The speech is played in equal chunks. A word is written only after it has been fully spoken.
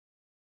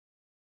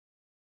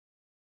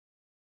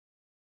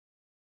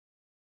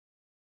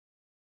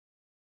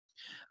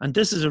And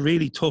this is a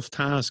really tough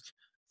task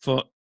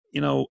for,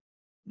 not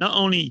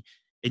only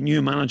a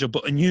new manager,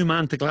 but a new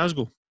man to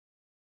Glasgow.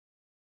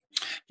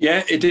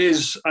 Yeah, it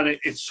is. And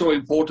it's so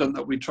important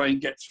that we try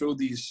and get through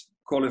these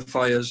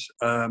qualifiers.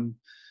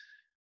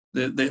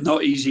 They're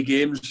not easy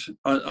games,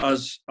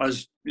 as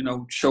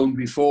shown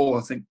before.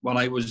 I think when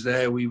I was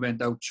there, we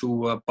went out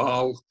to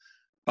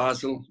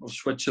Basel of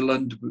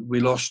Switzerland. We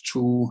lost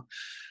to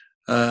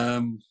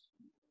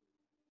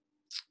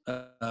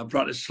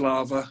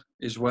Bratislava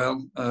as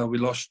well. We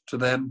lost to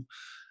them.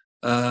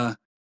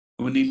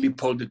 We nearly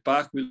pulled it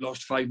back. We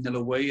lost 5-0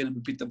 away, and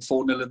we beat them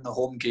 4-0 in the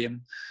home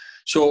game.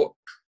 So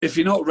if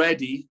you're not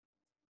ready,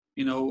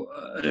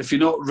 if you're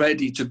not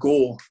ready to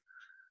go,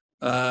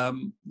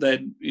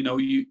 then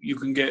you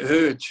can get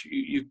hurt.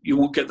 You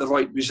won't get the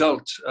right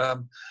result.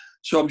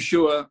 So I'm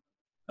sure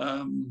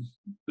the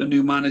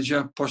new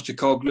manager,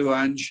 Postecoglou,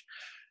 Ange,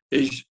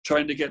 is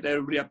trying to get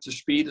everybody up to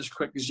speed as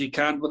quick as he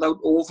can without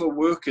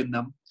overworking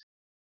them.